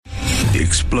The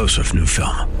explosive new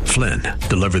film, Flynn,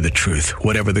 deliver the truth,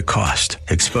 whatever the cost,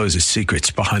 exposes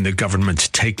secrets behind the government's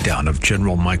takedown of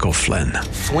General Michael Flynn.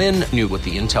 Flynn knew what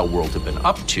the intel world had been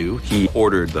up to. He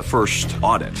ordered the first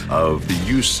audit of the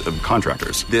use of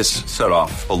contractors. This set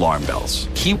off alarm bells.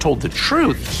 He told the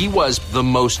truth. He was the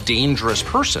most dangerous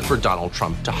person for Donald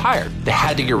Trump to hire. They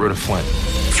had to get rid of Flynn.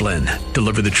 Flynn,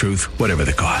 deliver the truth, whatever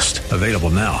the cost. Available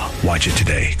now. Watch it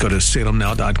today. Go to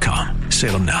salemnow.com.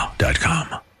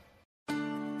 salemnow.com.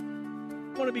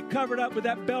 I want to be covered up with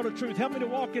that belt of truth. Help me to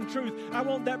walk in truth. I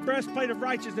want that breastplate of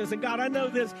righteousness. And God, I know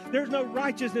this. There's no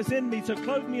righteousness in me, so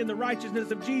clothe me in the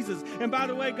righteousness of Jesus. And by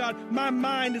the way, God, my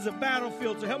mind is a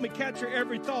battlefield, so help me capture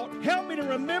every thought. Help me to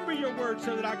remember your word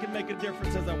so that I can make a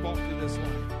difference as I walk through this life.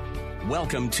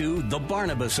 Welcome to The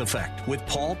Barnabas Effect with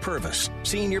Paul Purvis,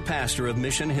 Senior Pastor of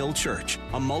Mission Hill Church,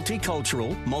 a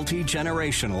multicultural,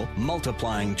 multi-generational,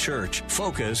 multiplying church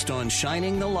focused on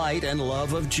shining the light and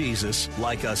love of Jesus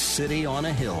like a city on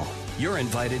a hill. You're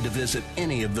invited to visit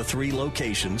any of the 3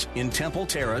 locations in Temple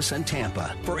Terrace and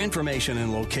Tampa. For information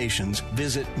and locations,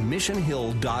 visit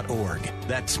missionhill.org.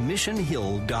 That's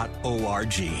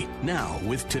missionhill.org. Now,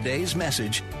 with today's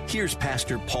message, here's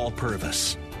Pastor Paul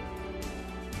Purvis.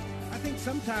 I think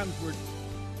sometimes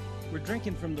we're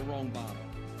drinking from the wrong bottle.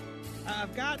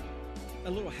 I've got a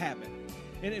little habit.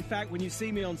 And in fact, when you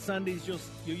see me on Sundays, you'll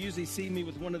usually see me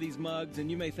with one of these mugs,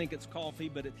 and you may think it's coffee,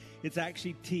 but it's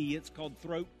actually tea. It's called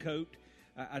Throat Coat.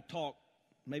 I talk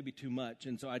maybe too much,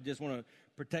 and so I just want to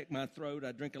protect my throat.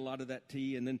 I drink a lot of that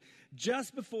tea, and then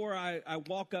just before I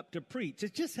walk up to preach,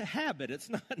 it's just a habit. It's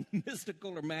not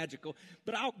mystical or magical,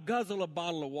 but I'll guzzle a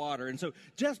bottle of water. And so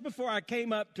just before I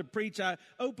came up to preach, I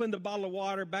opened the bottle of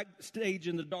water backstage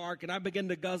in the dark, and I began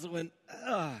to guzzle, and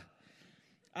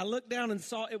I looked down and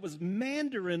saw it was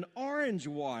Mandarin orange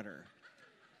water,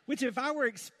 which if I were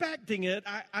expecting it,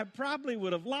 I probably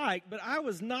would have liked, but I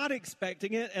was not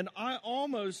expecting it, and I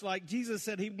almost, like Jesus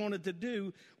said he wanted to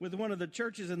do with one of the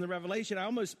churches in the Revelation, I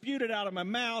almost spewed it out of my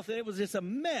mouth, and it was just a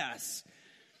mess,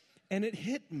 and it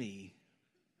hit me.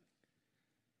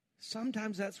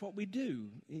 Sometimes that's what we do,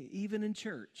 even in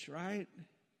church, right?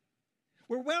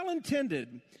 We're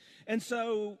well-intended, and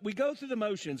so we go through the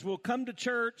motions. We'll come to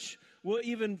church. We'll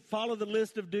even follow the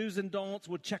list of do's and don'ts.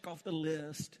 We'll check off the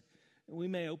list. We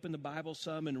may open the Bible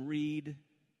some and read.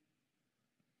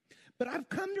 But I've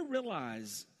come to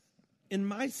realize in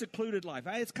my secluded life,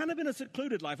 it's kind of been a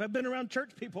secluded life. I've been around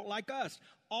church people like us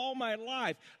all my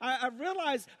life. I've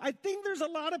realized I think there's a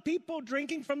lot of people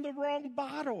drinking from the wrong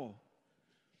bottle.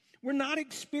 We're not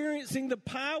experiencing the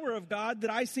power of God that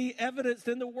I see evidenced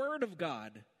in the Word of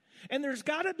God. And there's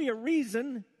got to be a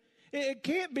reason. It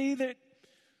can't be that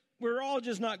we're all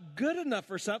just not good enough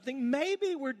for something.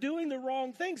 Maybe we're doing the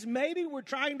wrong things. Maybe we're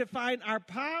trying to find our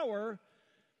power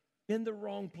in the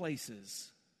wrong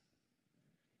places.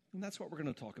 And that's what we're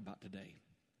going to talk about today.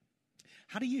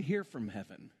 How do you hear from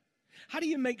heaven? How do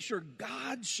you make sure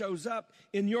God shows up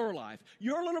in your life,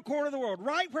 your little corner of the world,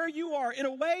 right where you are, in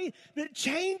a way that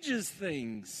changes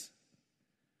things?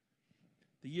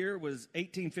 The year was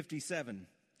 1857.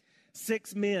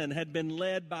 6 men had been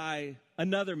led by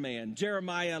another man,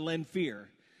 Jeremiah Lanphier,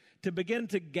 to begin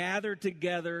to gather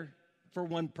together for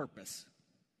one purpose: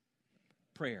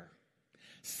 prayer.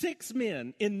 6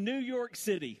 men in New York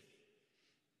City.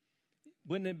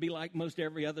 Wouldn't it be like most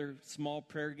every other small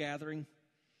prayer gathering?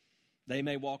 They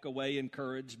may walk away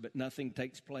encouraged, but nothing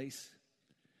takes place.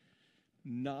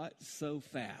 Not so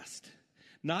fast.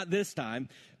 Not this time,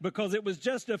 because it was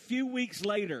just a few weeks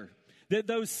later that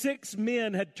those 6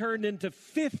 men had turned into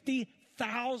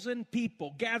 50,000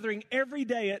 people gathering every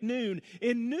day at noon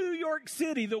in New York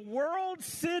City, the world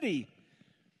city,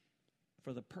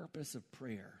 for the purpose of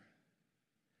prayer.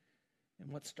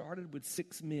 And what started with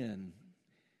 6 men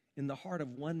in the heart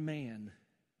of one man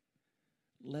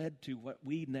led to what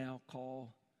we now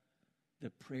call the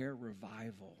prayer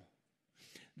revival.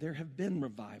 There have been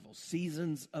revivals,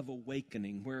 seasons of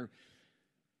awakening, where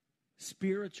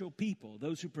spiritual people,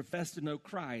 those who profess to know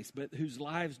Christ, but whose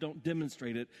lives don't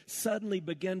demonstrate it, suddenly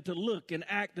begin to look and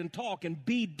act and talk and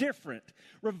be different.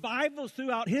 Revivals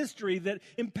throughout history that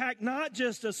impact not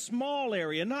just a small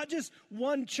area, not just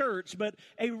one church, but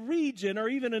a region or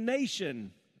even a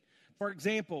nation. For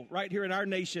example, right here in our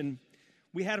nation,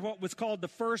 we had what was called the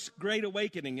First Great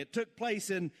Awakening. It took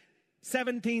place in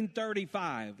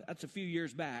 1735. That's a few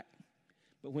years back.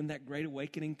 But when that Great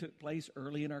Awakening took place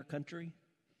early in our country,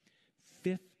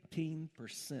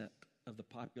 15% of the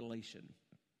population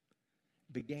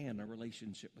began a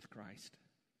relationship with Christ.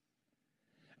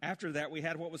 After that, we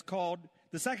had what was called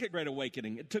the Second Great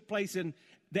Awakening. It took place in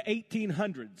the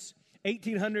 1800s.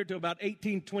 1800 to about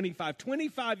 1825,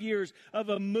 25 years of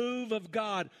a move of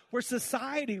God where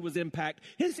society was impacted.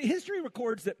 History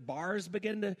records that bars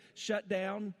began to shut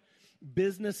down,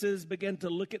 businesses began to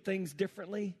look at things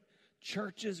differently,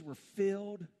 churches were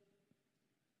filled,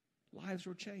 lives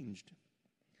were changed.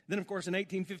 Then, of course, in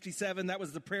 1857, that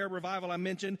was the prayer revival I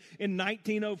mentioned. In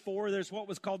 1904, there's what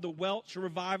was called the Welsh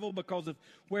Revival because of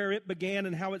where it began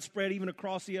and how it spread even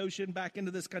across the ocean back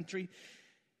into this country.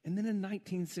 And then in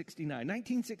 1969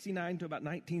 to about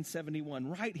 1971,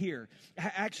 right here,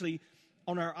 actually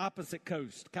on our opposite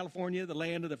coast, California, the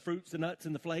land of the fruits, the nuts,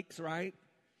 and the flakes, right?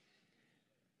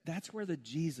 That's where the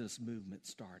Jesus movement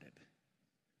started.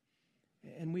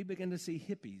 And we began to see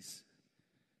hippies,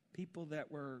 people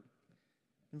that were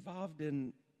involved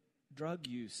in drug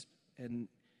use and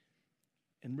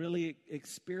really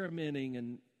experimenting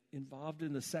and involved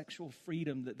in the sexual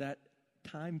freedom that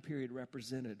time period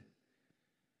represented,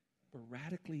 were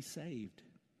radically saved.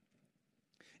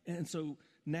 And so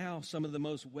now some of the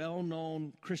most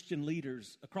well-known Christian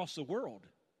leaders across the world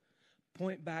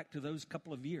point back to those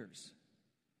couple of years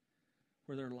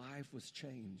where their life was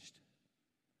changed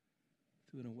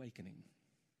through an awakening.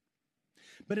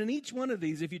 But in each one of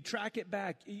these, if you track it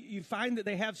back, you find that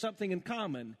they have something in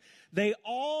common. They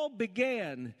all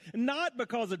began not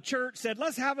because a church said,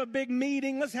 let's have a big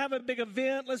meeting, let's have a big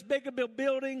event, let's build a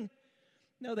building.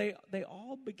 No, they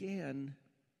all began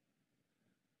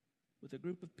with a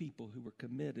group of people who were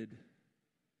committed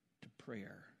to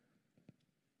prayer.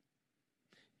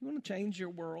 You want to change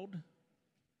your world?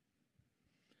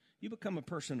 You become a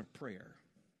person of prayer.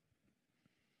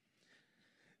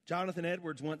 Jonathan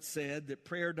Edwards once said that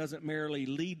prayer doesn't merely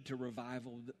lead to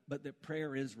revival, but that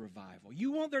prayer is revival.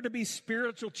 You want there to be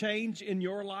spiritual change in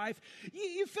your life?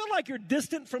 You feel like you're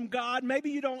distant from God.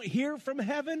 Maybe you don't hear from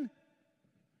heaven.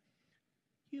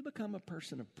 You become a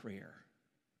person of prayer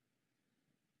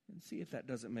and see if that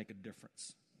doesn't make a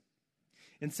difference.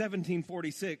 In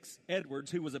 1746,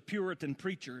 Edwards, who was a Puritan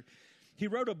preacher, he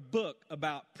wrote a book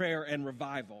about prayer and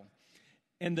revival.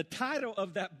 And the title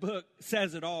of that book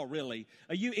says it all, really.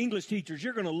 You English teachers,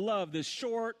 you're going to love this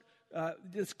short,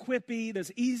 this quippy,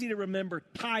 this easy-to-remember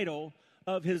title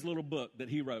of his little book that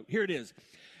he wrote. Here it is.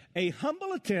 A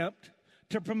humble attempt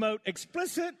to promote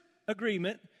explicit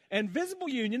agreement and visible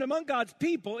union among God's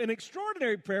people in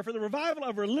extraordinary prayer for the revival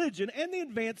of religion and the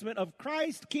advancement of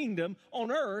Christ's kingdom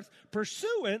on earth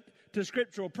pursuant to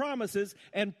scriptural promises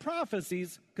and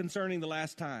prophecies concerning the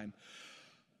last time.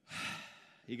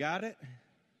 You got it?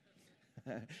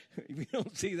 You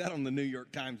don't see that on the New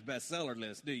York Times bestseller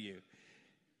list, do you?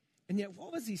 And yet,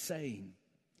 what was he saying?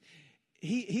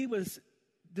 He was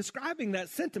describing that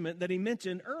sentiment that he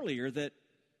mentioned earlier, that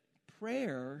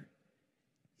prayer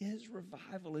is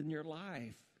revival in your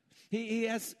life. He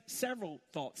has several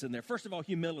thoughts in there. First of all,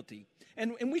 humility.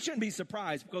 And we shouldn't be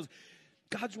surprised because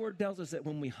God's word tells us that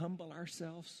when we humble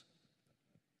ourselves,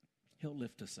 he'll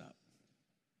lift us up.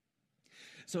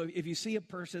 So if you see a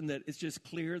person that it's just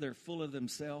clear they're full of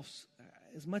themselves,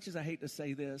 as much as I hate to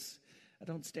say this, I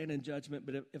don't stand in judgment,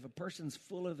 but if a person's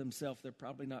full of themselves, they're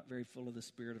probably not very full of the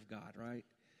Spirit of God, right?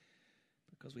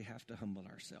 Because we have to humble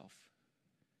ourselves.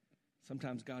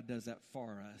 Sometimes God does that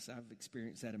for us. I've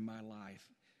experienced that in my life.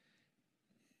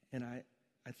 And I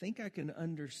think I can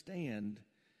understand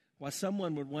why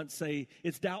someone would once say,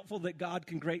 it's doubtful that God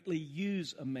can greatly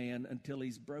use a man until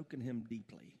he's broken him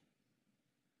deeply.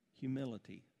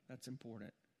 Humility, that's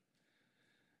important.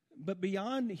 But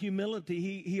beyond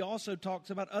humility, he also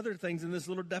talks about other things in this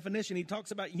little definition. He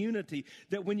talks about unity,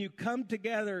 that when you come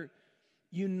together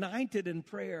united in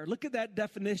prayer. Look at that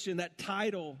definition, that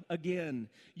title again.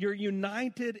 You're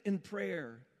united in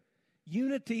prayer.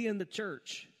 Unity in the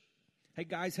church. Hey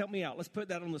guys, help me out. Let's put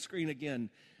that on the screen again.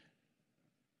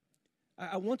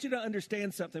 I want you to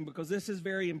understand something because this is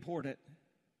very important.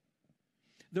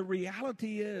 The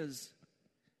reality is,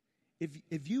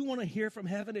 if you want to hear from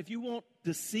heaven, if you want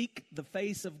to seek the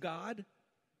face of God,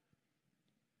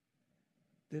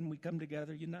 then we come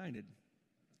together united.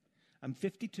 I'm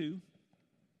 52.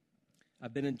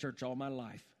 I've been in church all my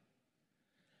life.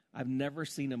 I've never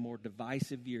seen a more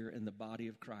divisive year in the body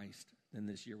of Christ than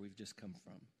this year we've just come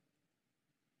from.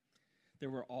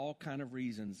 There were all kind of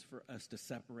reasons for us to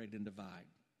separate and divide.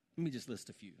 Let me just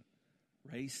list a few.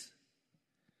 Race,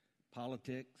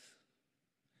 politics,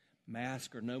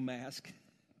 mask or no mask,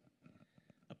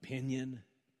 opinion.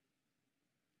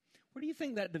 Where do you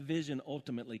think that division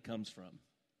ultimately comes from?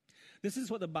 This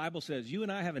is what the Bible says. You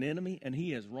and I have an enemy, and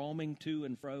he is roaming to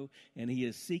and fro, and he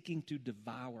is seeking to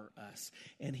devour us.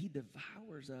 And he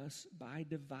devours us by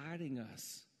dividing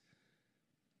us.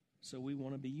 So we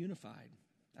want to be unified.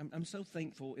 I'm so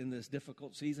thankful in this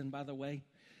difficult season, by the way,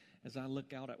 as I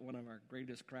look out at one of our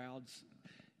greatest crowds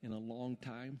in a long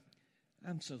time.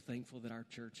 I'm so thankful that our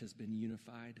church has been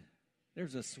unified.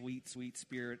 There's a sweet, sweet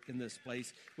spirit in this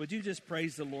place. Would you just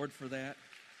praise the Lord for that?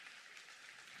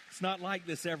 It's not like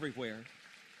this everywhere.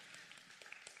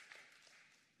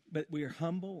 But we are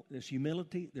humble, there's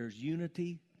humility, there's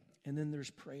unity, and then there's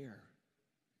prayer.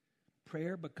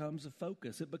 Prayer becomes a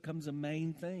focus. It becomes a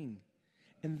main thing.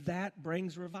 And that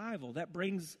brings revival. That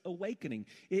brings awakening.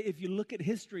 If you look at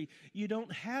history, you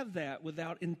don't have that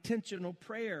without intentional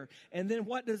prayer. And then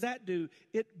what does that do?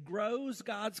 It grows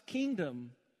God's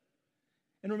kingdom.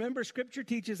 And remember, Scripture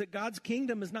teaches that God's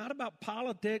kingdom is not about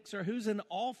politics or who's in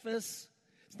office.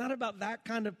 It's not about that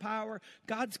kind of power.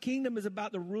 God's kingdom is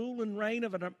about the rule and reign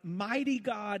of a mighty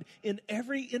God in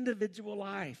every individual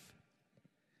life.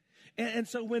 And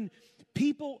so when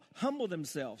people humble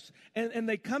themselves and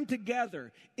they come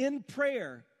together in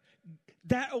prayer,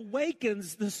 that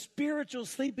awakens the spiritual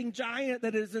sleeping giant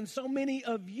that is in so many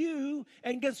of you.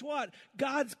 And guess what?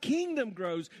 God's kingdom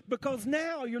grows because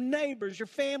now your neighbors, your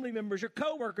family members, your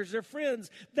coworkers, their friends,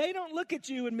 they don't look at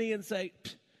you and me and say,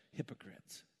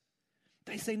 hypocrites.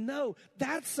 They say, no,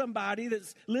 that's somebody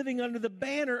that's living under the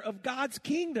banner of God's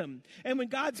kingdom. And when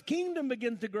God's kingdom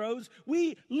begins to grow,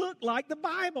 we look like the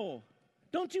Bible.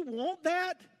 Don't you want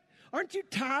that? Aren't you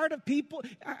tired of people?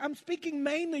 I'm speaking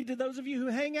mainly to those of you who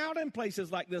hang out in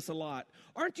places like this a lot.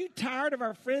 Aren't you tired of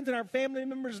our friends and our family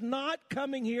members not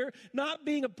coming here, not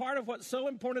being a part of what's so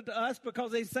important to us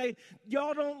because they say,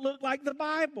 y'all don't look like the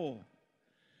Bible?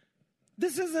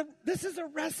 This is a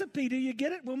recipe. Do you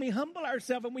get it? When we humble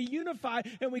ourselves and we unify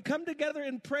and we come together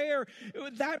in prayer,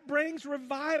 that brings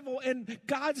revival and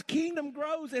God's kingdom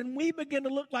grows and we begin to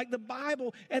look like the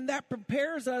Bible, and that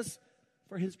prepares us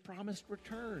for his promised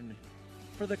return,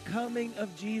 for the coming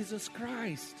of Jesus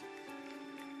Christ.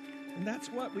 And that's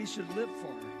what we should live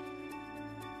for.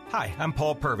 Hi, I'm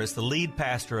Paul Purvis, the lead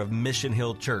pastor of Mission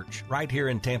Hill Church right here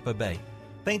in Tampa Bay.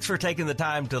 Thanks for taking the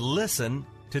time to listen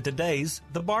to today's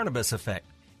The Barnabas Effect.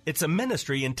 It's a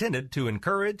ministry intended to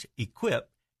encourage, equip,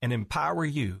 and empower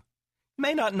you. You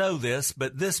may not know this,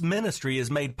 but this ministry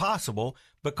is made possible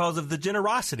because of the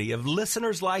generosity of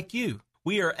listeners like you.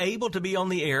 We are able to be on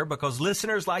the air because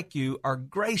listeners like you are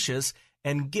gracious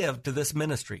and give to this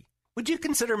ministry. Would you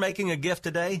consider making a gift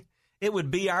today? It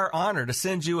would be our honor to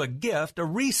send you a gift, a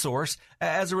resource,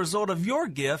 as a result of your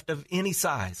gift of any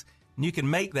size. And you can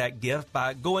make that gift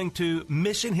by going to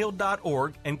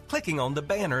missionhill.org and clicking on the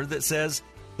banner that says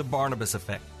The Barnabas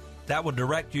Effect. That will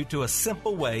direct you to a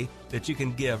simple way that you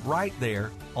can give right there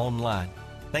online.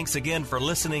 Thanks again for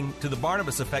listening to The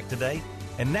Barnabas Effect today.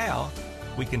 And now,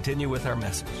 we continue with our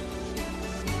message.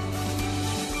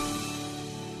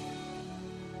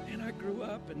 And I grew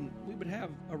up and we would have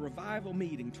a revival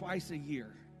meeting twice a year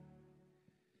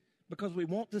because we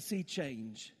want to see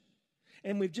change.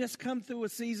 And we've just come through a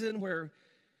season where,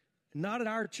 not at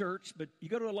our church, but you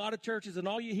go to a lot of churches and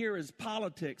all you hear is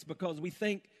politics because we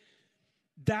think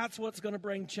that's what's going to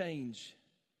bring change.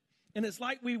 And it's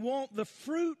like we want the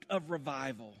fruit of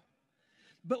revival,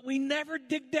 but we never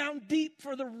dig down deep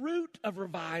for the root of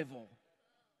revival.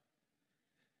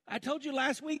 I told you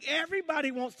last week,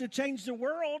 everybody wants to change the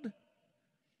world,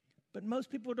 but most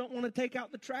people don't want to take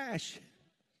out the trash.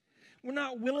 We're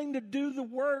not willing to do the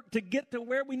work to get to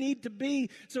where we need to be,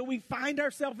 so we find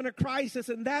ourselves in a crisis,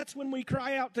 and that's when we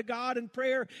cry out to God in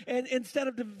prayer, and instead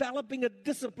of developing a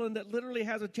discipline that literally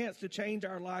has a chance to change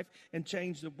our life and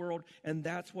change the world, and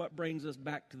that's what brings us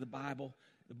back to the Bible,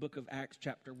 the book of Acts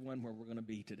chapter 1, where we're going to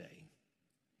be today.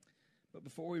 But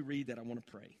before we read that, I want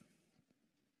to pray.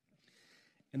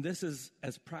 And this is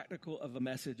as practical of a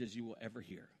message as you will ever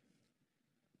hear,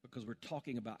 because we're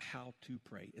talking about how to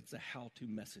pray. It's a how-to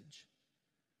message.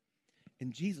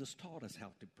 And Jesus taught us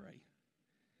how to pray.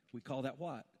 We call that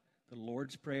what? The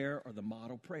Lord's Prayer or the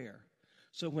model prayer.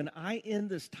 So when I end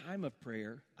this time of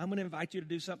prayer, I'm going to invite you to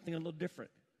do something a little different.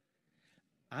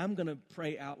 I'm going to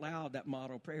pray out loud that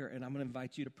model prayer, and I'm going to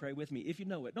invite you to pray with me if you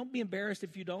know it. Don't be embarrassed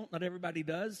if you don't. Not everybody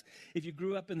does. If you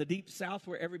grew up in the deep South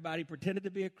where everybody pretended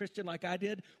to be a Christian like I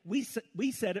did, we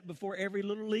said it before every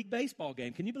Little League baseball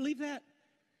game. Can you believe that?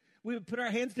 We would put our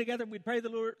hands together, we'd pray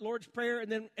the Lord's Prayer,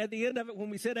 and then at the end of it,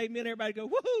 when we said amen, everybody go,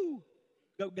 woohoo,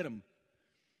 go get them.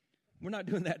 We're not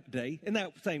doing that today in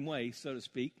that same way, so to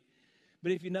speak.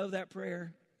 But if you know that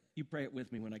prayer, you pray it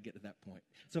with me when I get to that point.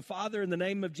 So, Father, in the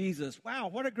name of Jesus, wow,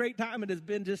 what a great time it has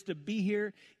been just to be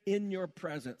here in your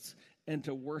presence. and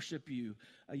to worship you.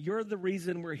 You're the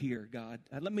reason we're here, God.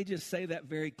 Let me just say that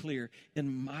very clear.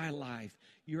 In my life,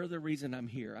 you're the reason I'm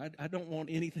here. I don't want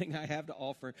anything I have to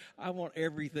offer. I want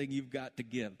everything you've got to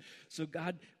give. So,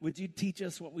 God, would you teach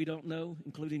us what we don't know,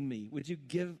 including me? Would you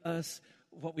give us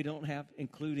what we don't have,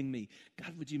 including me?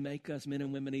 God, would you make us men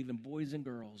and women, even boys and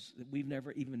girls, that we've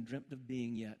never even dreamt of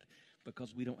being yet,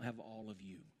 because we don't have all of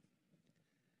you.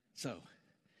 So,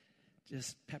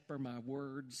 just pepper my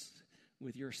words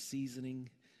with your seasoning.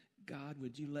 God,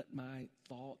 would you let my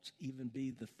thoughts even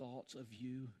be the thoughts of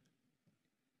you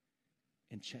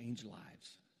and change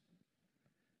lives?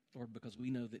 Lord, because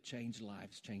we know that changed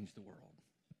lives change the world.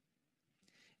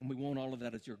 And we want all of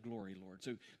that as your glory, Lord.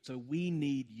 So we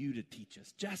need you to teach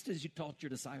us, just as you taught your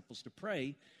disciples to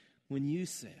pray when you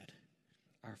said,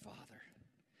 Our Father,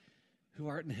 who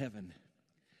art in heaven,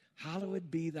 hallowed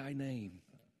be thy name.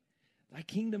 Thy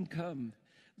kingdom come,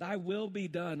 thy will be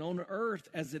done on earth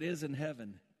as it is in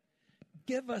heaven.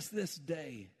 Give us this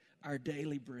day our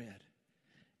daily bread,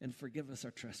 and forgive us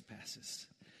our trespasses,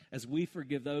 as we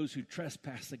forgive those who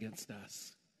trespass against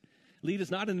us. Lead us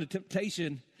not into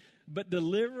temptation, but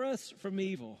deliver us from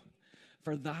evil.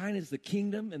 For thine is the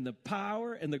kingdom and the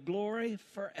power and the glory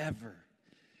forever.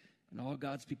 And all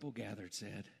God's people gathered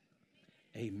said,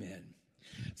 Amen.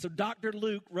 So Dr.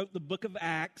 Luke wrote the book of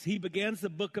Acts. He begins the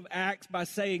book of Acts by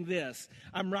saying this: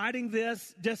 I'm writing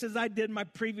this just as I did my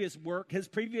previous work. His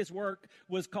previous work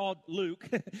was called Luke,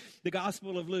 the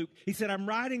Gospel of Luke. He said, I'm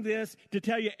writing this to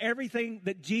tell you everything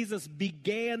that Jesus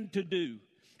began to do.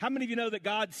 How many of you know that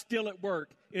God's still at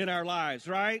work in our lives,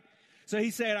 right? So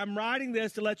he said, I'm writing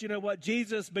this to let you know what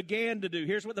Jesus began to do.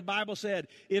 Here's what the Bible said.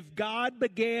 If God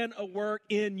began a work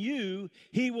in you,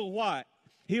 he will what?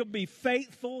 He'll be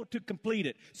faithful to complete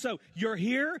it. So you're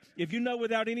here. If you know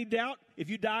without any doubt, if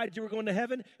you died, you were going to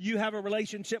heaven, you have a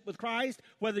relationship with Christ,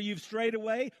 whether you've strayed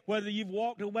away, whether you've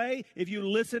walked away, if you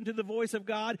listen to the voice of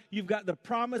God, you've got the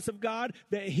promise of God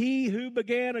that he who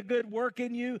began a good work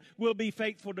in you will be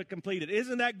faithful to complete it.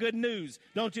 Isn't that good news?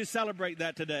 Don't you celebrate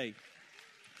that today?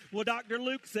 Well, Dr.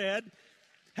 Luke said,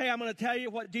 hey, I'm going to tell you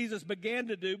what Jesus began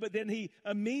to do, but then he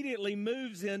immediately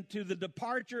moves into the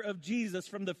departure of Jesus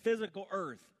from the physical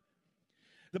earth.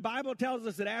 The Bible tells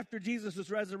us that after Jesus was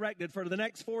resurrected, for the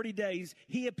next 40 days,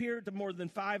 he appeared to more than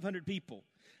 500 people.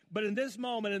 But in this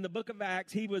moment in the book of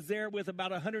Acts, he was there with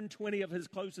about 120 of his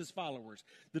closest followers,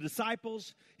 the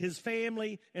disciples, his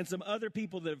family, and some other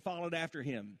people that had followed after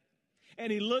him.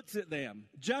 And he looks at them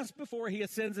just before he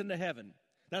ascends into heaven.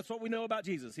 That's what we know about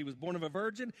Jesus. He was born of a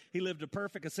virgin. He lived a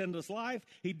perfect, sinless life.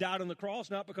 He died on the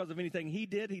cross, not because of anything he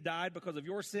did. He died because of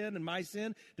your sin and my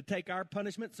sin to take our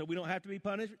punishment so we don't have to be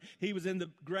punished. He was in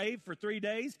the grave for 3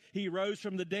 days. He rose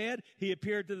from the dead. He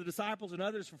appeared to the disciples and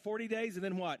others for 40 days. And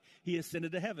then what? He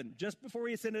ascended to heaven. Just before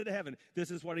he ascended to heaven,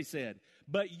 this is what he said.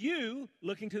 But you,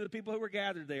 looking to the people who were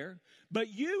gathered there, but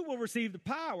you will receive the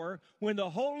power when the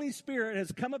Holy Spirit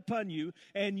has come upon you,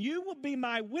 and you will be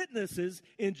my witnesses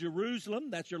in Jerusalem.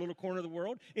 That's your little corner of the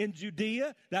world. In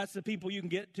Judea, that's the people you can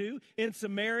get to. In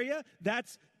Samaria,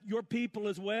 that's your people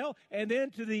as well. And then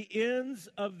to the ends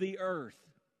of the earth.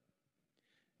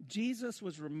 Jesus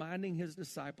was reminding his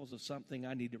disciples of something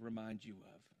I need to remind you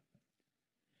of.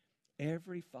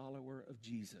 Every follower of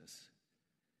Jesus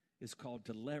is called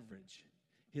to leverage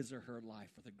his or her life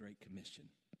for the Great Commission.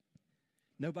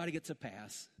 Nobody gets a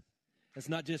pass. It's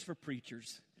not just for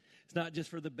preachers. It's not just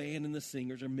for the band and the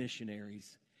singers or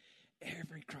missionaries.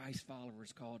 Every Christ follower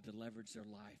is called to leverage their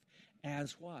life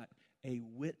as what? A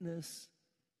witness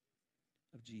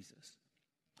of Jesus.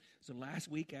 So last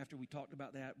week, after we talked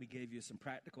about that, we gave you some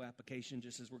practical application,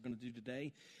 just as we're going to do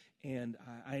today. And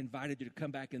I invited you to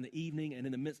come back in the evening. And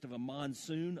in the midst of a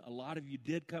monsoon, a lot of you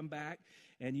did come back,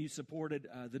 and you supported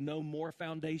the No More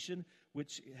Foundation,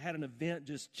 which had an event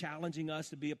just challenging us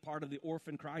to be a part of the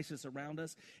orphan crisis around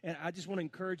us. And I just want to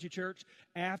encourage you, church,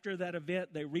 after that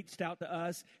event, they reached out to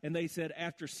us, and they said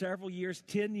after several years,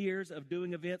 10 years of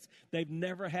doing events, they've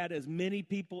never had as many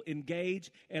people engage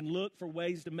and look for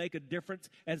ways to make a difference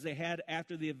as they had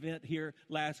after the event here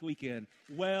last weekend.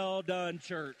 Well done,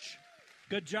 church.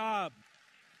 Good job.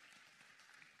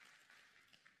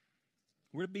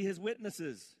 We're to be his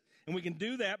witnesses. And we can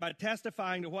do that by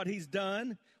testifying to what he's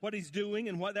done, what he's doing,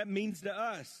 and what that means to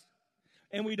us.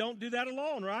 And we don't do that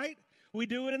alone, right? We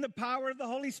do it in the power of the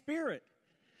Holy Spirit.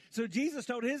 So Jesus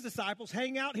told his disciples,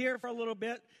 hang out here for a little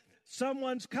bit.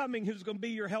 someone's coming who's going to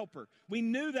be your helper. We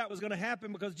knew that was going to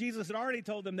happen because Jesus had already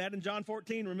told them that in John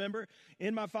 14, remember?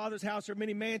 In my Father's house are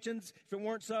many mansions. If it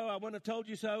weren't so, I wouldn't have told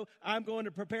you so. I'm going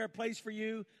to prepare a place for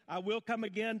you. I will come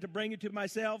again to bring you to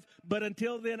myself. But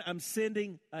until then, I'm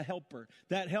sending a helper.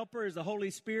 That helper is the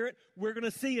Holy Spirit. We're going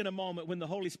to see in a moment when the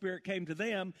Holy Spirit came to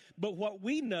them. But what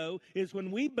we know is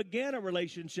when we begin a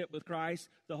relationship with Christ,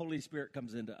 the Holy Spirit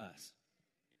comes into us.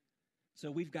 So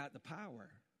we've got the power.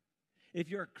 If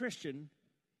you're a Christian,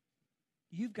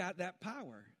 you've got that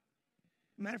power.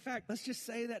 Matter of fact, let's just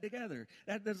say that together.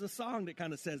 There's a song that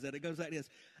kind of says that. It goes like this.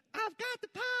 I've got the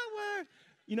power.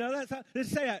 You know, that's how, let's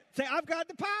say that. Say, I've got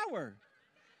the power.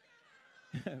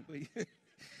 We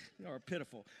are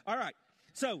pitiful. All right.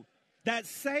 So that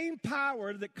same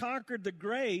power that conquered the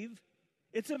grave,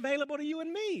 it's available to you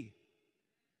and me.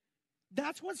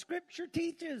 That's what Scripture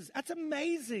teaches. That's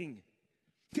amazing.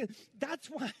 That's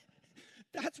why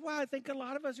I think a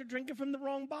lot of us are drinking from the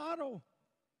wrong bottle.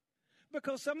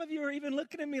 Because some of you are even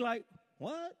looking at me like,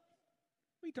 what? What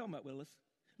are you talking about, Willis?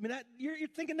 I mean, you're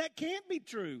thinking that can't be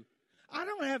true. I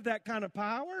don't have that kind of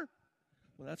power.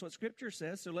 Well, that's what Scripture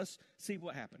says, so let's see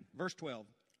what happened. Verse 12.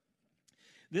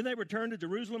 Then they returned to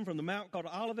Jerusalem from the mount called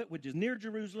Olivet, which is near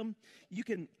Jerusalem.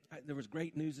 There was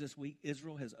great news this week.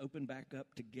 Israel has opened back up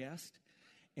to guests.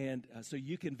 And so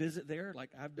you can visit there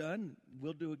like I've done.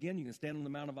 We'll do again. You can stand on the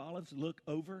Mount of Olives, look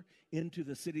over into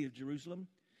the city of Jerusalem.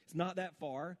 It's not that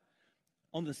far.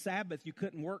 On the Sabbath, you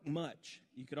couldn't work much.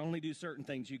 You could only do certain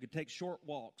things. You could take short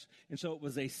walks. And so it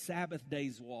was a Sabbath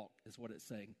day's walk is what it's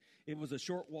saying. It was a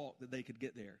short walk that they could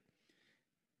get there.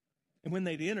 And when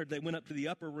they'd entered, they went up to the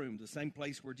upper room, the same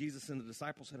place where Jesus and the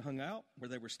disciples had hung out, where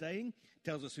they were staying. It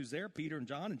tells us who's there: Peter and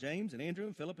John and James and Andrew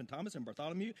and Philip and Thomas and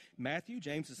Bartholomew, Matthew,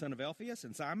 James the son of Alphaeus,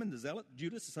 and Simon the Zealot,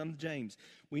 Judas the son of James.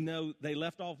 We know they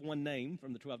left off one name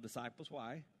from the 12 disciples.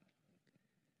 Why?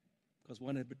 Because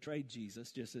one had betrayed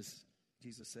Jesus, just as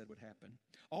Jesus said would happen.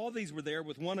 All these were there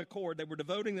with one accord. They were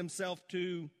devoting themselves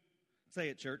to, say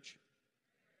it, church.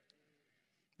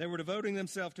 They were devoting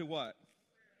themselves to what?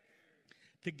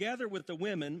 Together with the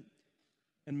women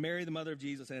and Mary, the mother of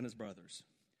Jesus, and his brothers.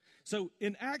 So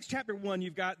in Acts chapter 1,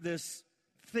 you've got this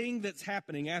thing that's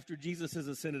happening after Jesus has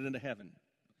ascended into heaven.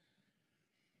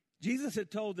 Jesus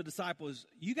had told the disciples,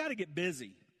 you got to get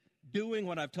busy doing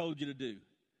what I've told you to do.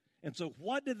 And so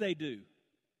what did they do?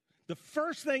 The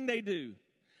first thing they do,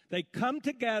 they come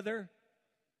together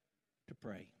to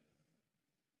pray.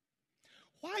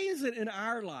 Why is it in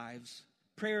our lives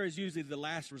prayer is usually the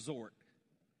last resort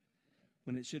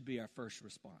when it should be our first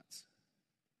response?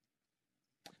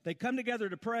 They come together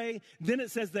to pray. Then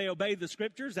it says they obeyed the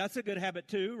Scriptures. That's a good habit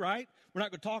too, right? We're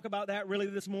not going to talk about that really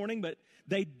this morning, but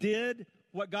they did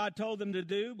what God told them to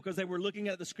do because they were looking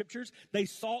at the Scriptures. They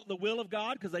sought the will of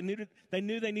God because they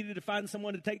knew they needed to find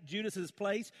someone to take Judas's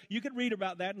place. You could read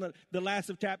about that in the last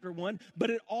of chapter 1. But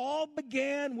it all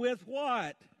began with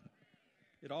what?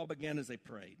 It all began as they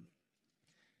prayed.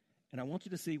 And I want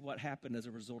you to see what happened as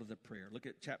a result of the prayer. Look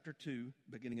at chapter 2,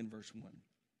 beginning in verse 1.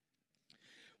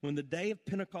 When the day of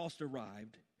Pentecost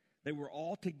arrived, they were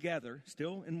all together,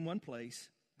 still in one place,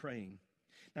 praying.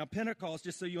 Now, Pentecost,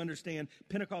 just so you understand,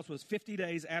 Pentecost was 50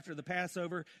 days after the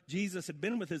Passover. Jesus had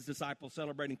been with his disciples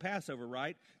celebrating Passover,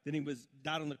 right? Then he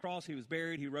died on the cross, he was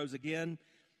buried, he rose again.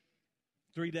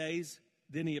 3 days,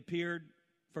 then he appeared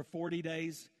for 40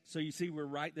 days. So you see, we're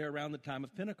right there around the time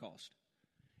of Pentecost.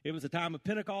 It was the time of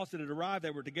Pentecost that had arrived.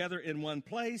 They were together in one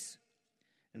place,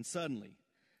 and suddenly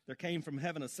there came from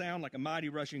heaven a sound like a mighty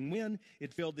rushing wind.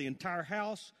 It filled the entire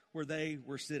house where they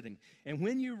were sitting. And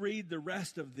when you read the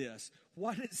rest of this,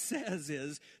 what it says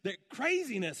is that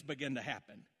craziness began to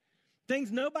happen.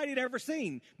 Things nobody had ever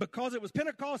seen. Because it was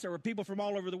Pentecost, there were people from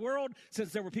all over the world.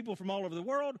 Since there were people from all over the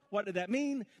world, what did that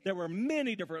mean? There were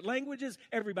many different languages.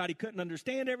 Everybody couldn't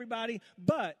understand everybody.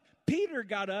 But Peter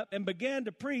got up and began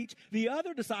to preach. The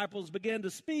other disciples began to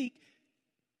speak.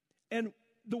 And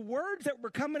the words that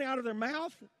were coming out of their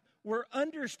mouth were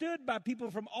understood by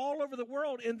people from all over the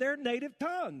world in their native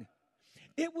tongue.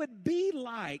 It would be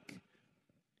like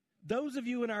those of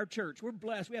you in our church, we're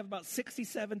blessed. We have about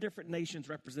 67 different nations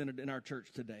represented in our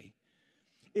church today.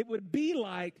 It would be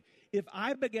like if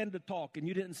I began to talk and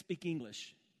you didn't speak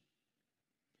English.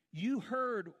 You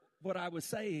heard what I was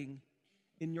saying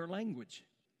in your language.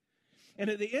 And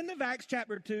at the end of Acts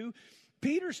chapter 2,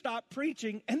 Peter stopped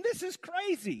preaching, and this is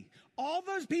crazy. All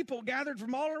those people gathered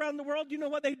from all around the world, you know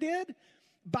what they did?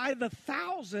 By the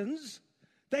thousands,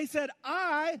 they said,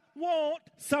 I want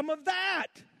some of that.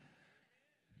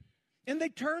 And they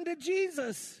turned to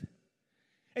Jesus.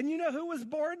 And you know who was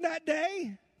born that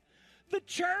day? The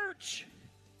church.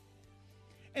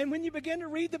 And when you begin to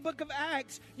read the book of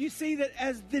Acts, you see that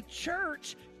as the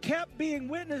church kept being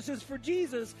witnesses for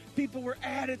Jesus, people were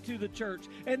added to the church.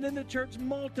 And then the church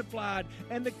multiplied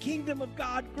and the kingdom of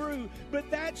God grew. But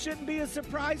that shouldn't be a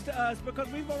surprise to us, because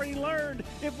we've already learned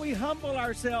if we humble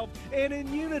ourselves and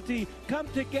in unity come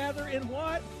together in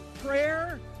what?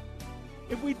 Prayer.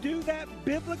 If we do that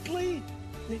biblically,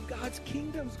 then God's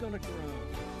kingdom's going to grow.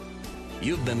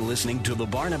 You've been listening to The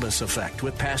Barnabas Effect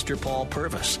with Pastor Paul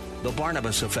Purvis. The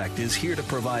Barnabas Effect is here to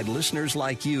provide listeners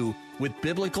like you with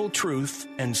biblical truth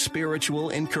and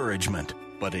spiritual encouragement.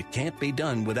 But it can't be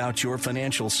done without your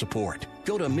financial support.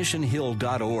 Go to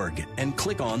missionhill.org and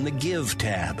click on the Give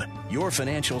tab. Your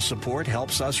financial support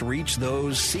helps us reach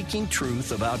those seeking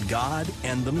truth about God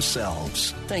and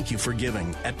themselves. Thank you for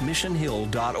giving at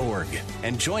missionhill.org.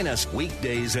 And join us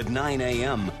weekdays at 9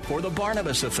 a.m. for The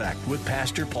Barnabas Effect with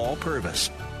Pastor Paul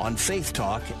Purvis on Faith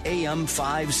Talk AM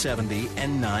 570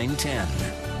 and 910.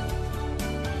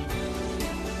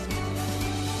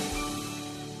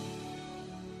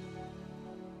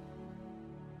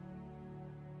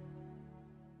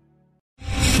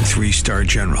 Three-star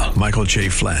General Michael J.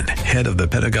 Flynn, head of the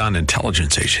Pentagon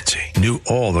Intelligence Agency, knew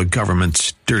all the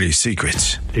government's dirty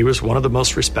secrets. He was one of the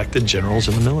most respected generals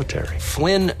in the military.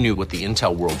 Flynn knew what the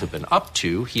intel world had been up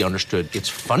to. He understood its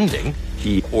funding.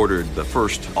 He ordered the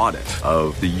first audit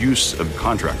of the use of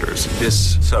contractors.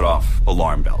 This set off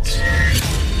alarm bells.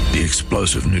 The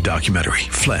explosive new documentary,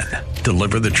 Flynn,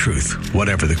 Deliver the Truth,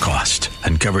 Whatever the Cost,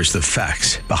 uncovers the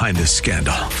facts behind this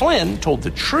scandal. Flynn told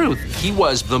the truth. He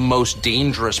was the most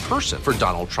dangerous person for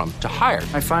Donald Trump to hire.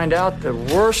 I find out the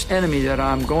worst enemy that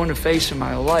I'm going to face in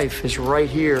my life is right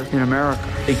here in America.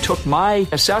 They took my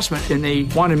assessment and they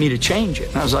wanted me to change it.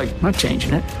 And I was like, I'm not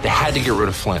changing it. They had to get rid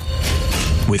of Flynn.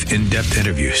 With in-depth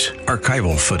interviews,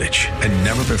 archival footage, and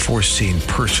never-before-seen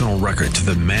personal records of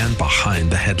the man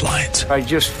behind the headlines. I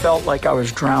just felt like I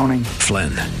was drowning.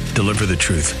 Flynn, Deliver the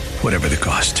Truth, Whatever the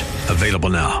Cost. Available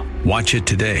now. Watch it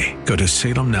today. Go to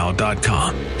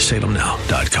salemnow.com.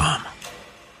 salemnow.com.